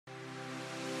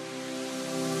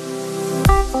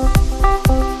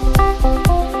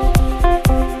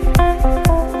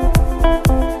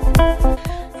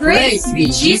Praise be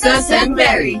Jesus and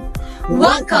Mary.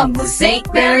 Welcome to St.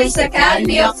 Mary's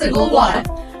Academy of Tagoloan,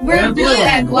 where blue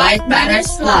and white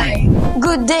banners fly.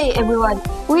 Good day, everyone.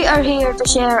 We are here to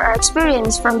share our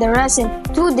experience from the recent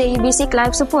 2-day basic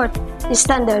life support,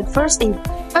 standard first aid,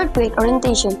 earthquake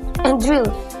orientation, and drill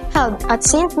held at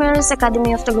St. Mary's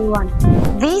Academy of Tagoloan.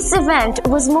 This event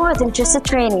was more than just a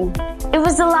training. It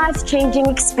was a life-changing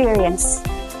experience.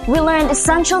 We learned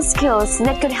essential skills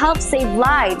that could help save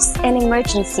lives in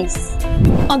emergencies.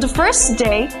 On the first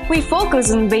day, we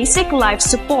focused on basic life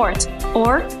support,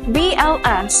 or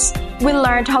BLS. We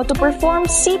learned how to perform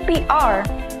CPR,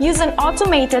 use an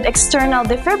automated external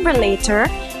defibrillator,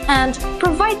 and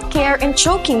provide care in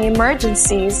choking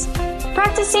emergencies.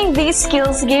 Practicing these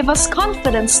skills gave us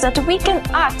confidence that we can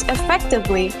act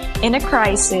effectively in a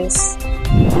crisis.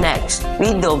 Next,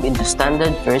 we dove into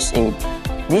standard first aid.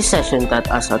 This session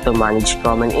taught us how to manage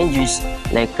common injuries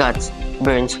like cuts,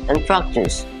 burns, and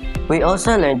fractures. We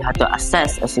also learned how to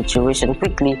assess a situation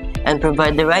quickly and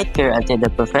provide the right care until the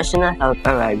professional help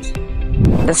arrives.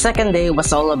 The second day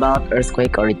was all about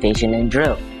earthquake orientation and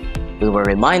drill. We were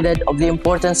reminded of the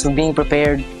importance of being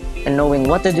prepared and knowing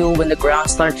what to do when the ground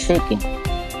starts shaking.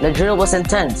 The drill was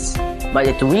intense, but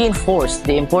it reinforced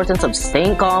the importance of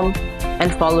staying calm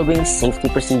and following safety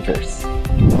procedures.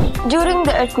 During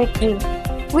the earthquake drill,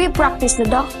 we practiced the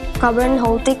duck, cover, and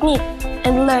hold technique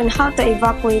and learned how to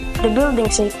evacuate the building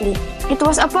safely. It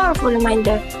was a powerful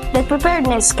reminder that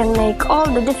preparedness can make all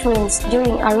the difference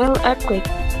during a real earthquake.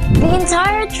 The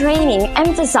entire training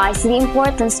emphasized the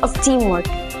importance of teamwork.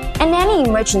 In any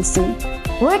emergency,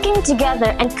 working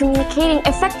together and communicating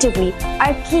effectively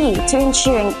are key to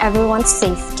ensuring everyone's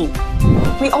safety.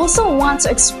 We also want to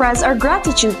express our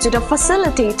gratitude to the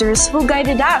facilitators who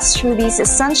guided us through these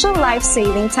essential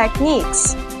life-saving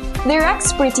techniques. Their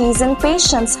expertise and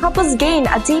patience help us gain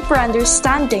a deeper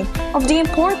understanding of the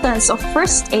importance of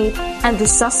first aid and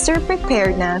disaster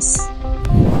preparedness.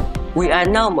 We are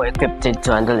now more equipped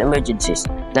to handle emergencies,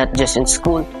 not just in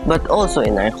school, but also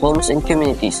in our homes and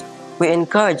communities. We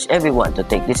encourage everyone to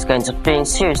take these kinds of training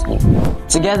seriously.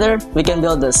 Together, we can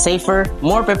build a safer,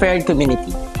 more prepared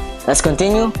community. Let's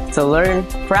continue to learn,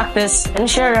 practice, and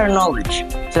share our knowledge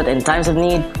so that in times of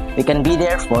need, we can be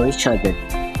there for each other.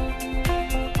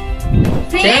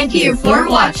 Thank you for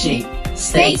watching.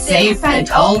 Stay safe and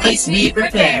always be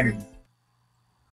prepared.